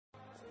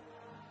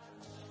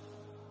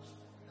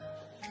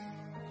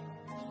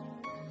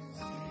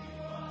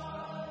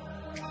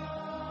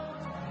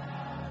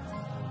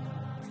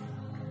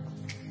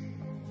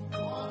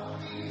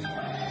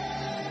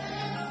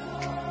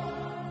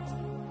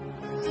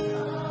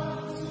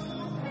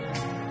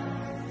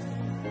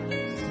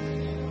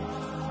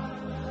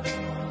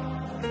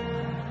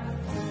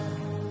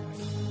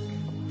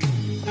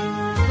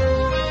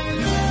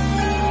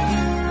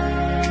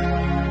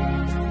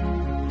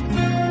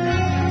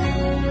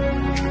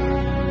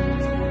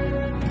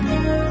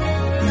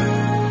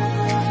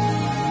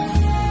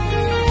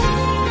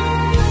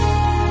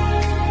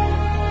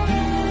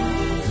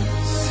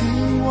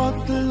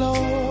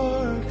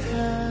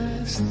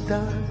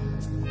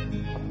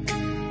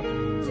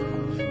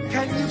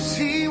you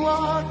see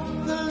what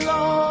the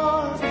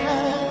Lord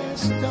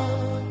has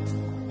done?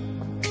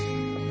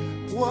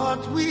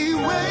 What we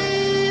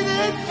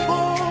waited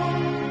for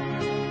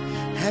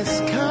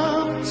has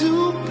come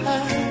to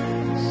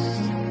pass.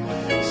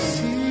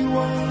 See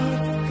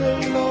what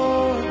the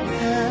Lord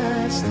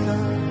has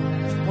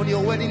done. On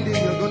your wedding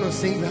day, you're going to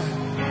sing that.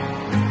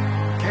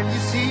 Can you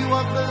see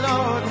what the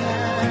Lord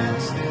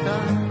has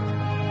done?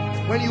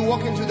 When you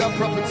walk into that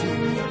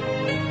property,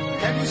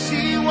 can you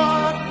see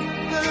what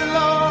the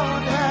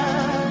Lord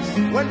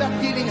has? When that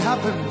healing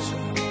happens,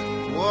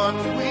 what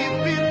we've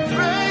been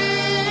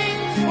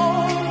praying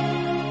for,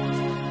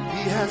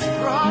 He has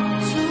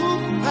brought to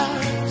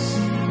pass.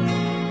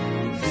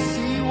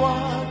 See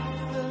what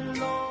the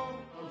Lord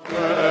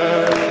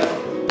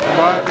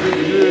but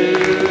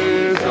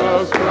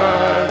Jesus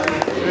Christ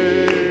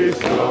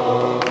is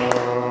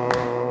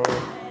Lord.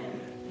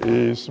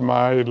 Is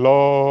my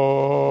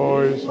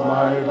Lord, is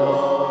my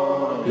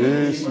Lord,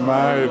 is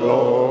my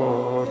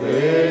Lord,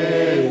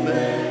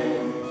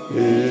 amen.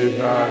 He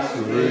has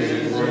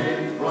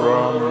risen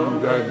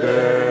from the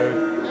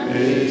dead,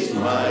 is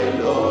my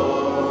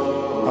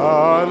Lord.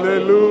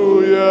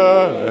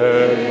 Hallelujah,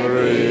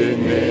 every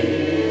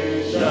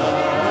knee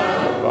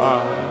shall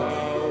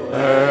bow,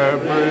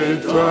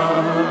 every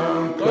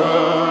tongue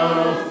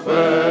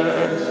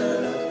confess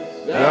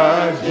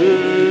that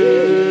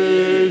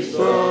Jesus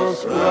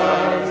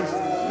Christ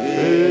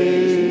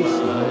is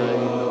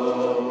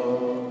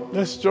Lord.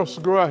 Let's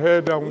just go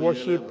ahead and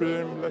worship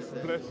Him. Let's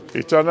bless Him.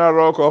 Eternal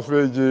Rock of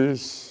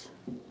Ages,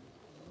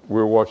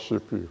 we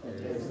worship You.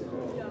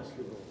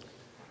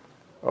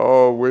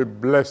 Oh, we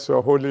bless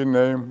Your holy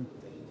name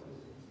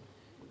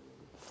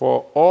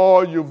for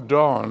all You've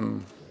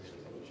done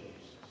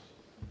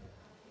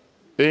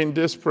in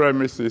these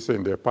premises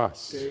in the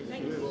past.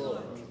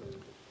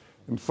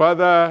 And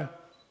Father,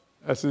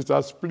 as it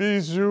has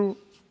pleased You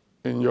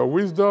in Your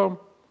wisdom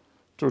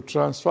to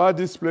transfer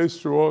this place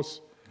to us,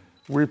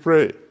 we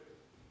pray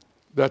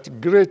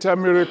that greater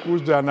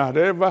miracles than had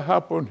ever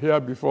happened here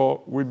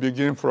before will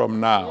begin from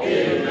now.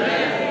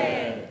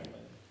 Amen.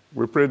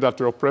 We pray that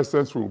Your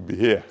presence will be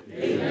here.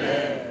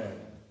 Amen.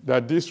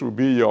 That this will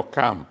be Your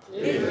camp.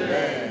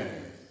 Amen.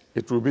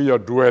 It will be Your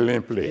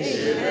dwelling place.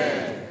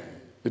 Amen.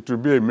 It will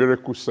be a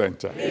miracle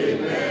center.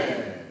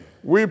 Amen.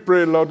 We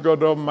pray, Lord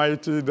God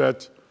Almighty,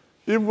 that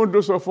even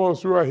those of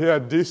us who are here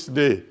this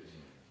day,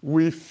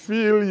 we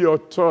feel Your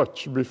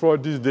touch before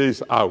this day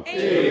is out.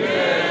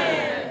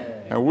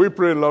 Amen. And we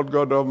pray, Lord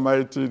God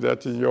Almighty,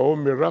 that in Your own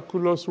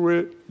miraculous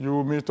way, You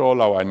will meet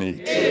all our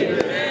needs.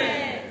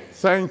 Amen.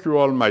 Thank You,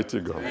 Almighty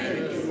God.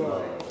 Thank You,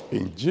 Lord.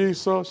 In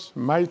Jesus'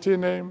 mighty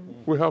name,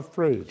 we have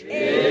prayed.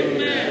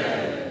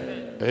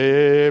 Amen.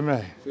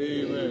 Amen.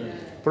 Amen.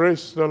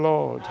 Praise the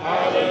Lord.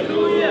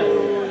 Hallelujah.